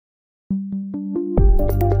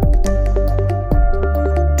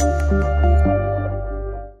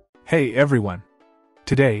Hey everyone!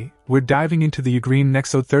 Today, we're diving into the Ugreen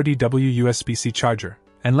Nexode 30W USB-C charger,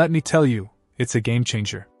 and let me tell you, it's a game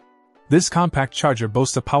changer. This compact charger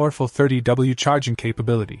boasts a powerful 30W charging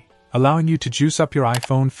capability, allowing you to juice up your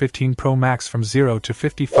iPhone 15 Pro Max from 0 to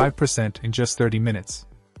 55% in just 30 minutes.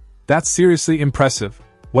 That's seriously impressive.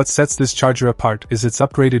 What sets this charger apart is its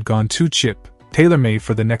upgraded GON 2 chip, tailor-made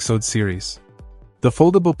for the Nexode series. The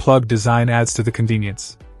foldable plug design adds to the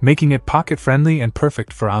convenience, making it pocket-friendly and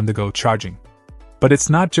perfect for on-the-go charging. But it's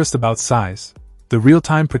not just about size. The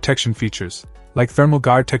real-time protection features, like thermal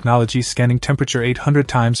guard technology scanning temperature 800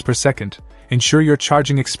 times per second, ensure your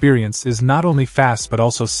charging experience is not only fast but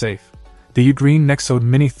also safe. The Ugreen Nexode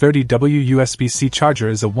Mini 30W USB-C charger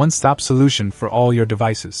is a one-stop solution for all your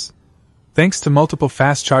devices. Thanks to multiple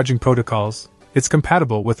fast charging protocols, it's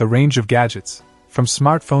compatible with a range of gadgets, from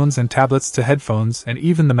smartphones and tablets to headphones and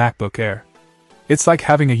even the MacBook Air. It's like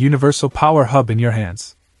having a universal power hub in your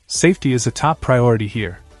hands. Safety is a top priority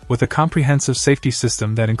here, with a comprehensive safety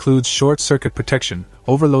system that includes short-circuit protection,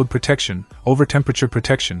 overload protection, over-temperature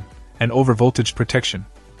protection, and over-voltage protection.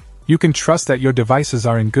 You can trust that your devices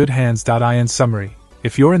are in good hands. In summary,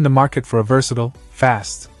 if you're in the market for a versatile,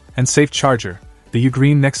 fast, and safe charger, the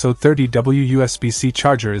Ugreen Nexode 30W USB-C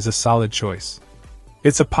charger is a solid choice.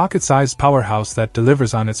 It's a pocket-sized powerhouse that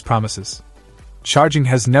delivers on its promises. Charging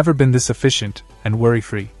has never been this efficient and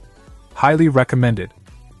worry-free. Highly recommended.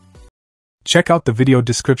 Check out the video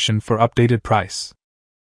description for updated price.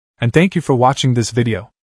 And thank you for watching this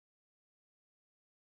video.